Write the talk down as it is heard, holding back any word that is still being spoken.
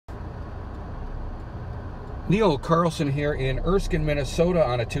Neil Carlson here in Erskine, Minnesota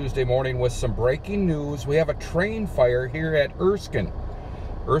on a Tuesday morning with some breaking news. We have a train fire here at Erskine.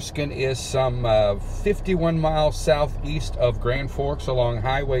 Erskine is some 51 miles southeast of Grand Forks along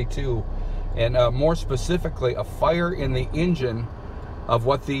Highway 2, and more specifically a fire in the engine of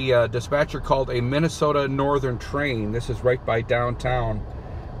what the dispatcher called a Minnesota Northern train. This is right by downtown.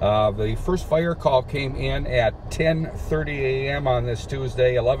 The first fire call came in at 10:30 a.m. on this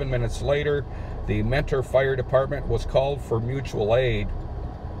Tuesday. 11 minutes later, the Mentor Fire Department was called for mutual aid.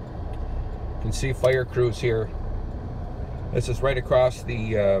 You can see fire crews here. This is right across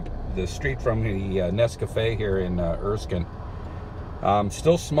the street from the Nescafe here in Erskine.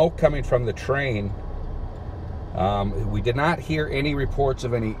 Still smoke coming from the train. We did not hear any reports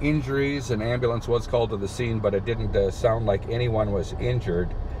of any injuries. An ambulance was called to the scene, but it didn't sound like anyone was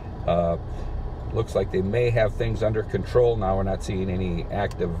injured. Looks like they may have things under control now. We're not seeing any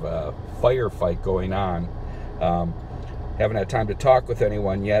active firefight going on. Haven't had time to talk with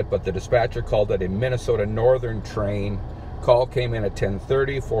anyone yet, but the dispatcher called it a Minnesota Northern train. Call came in at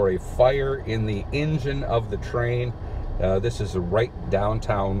 10:30 for a fire in the engine of the train. This is right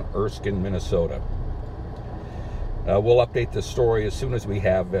downtown Erskine, Minnesota. We'll update the story as soon as we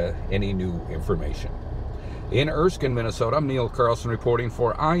have any new information. In Erskine, Minnesota, I'm Neil Carlson reporting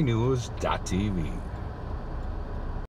for iNews.tv.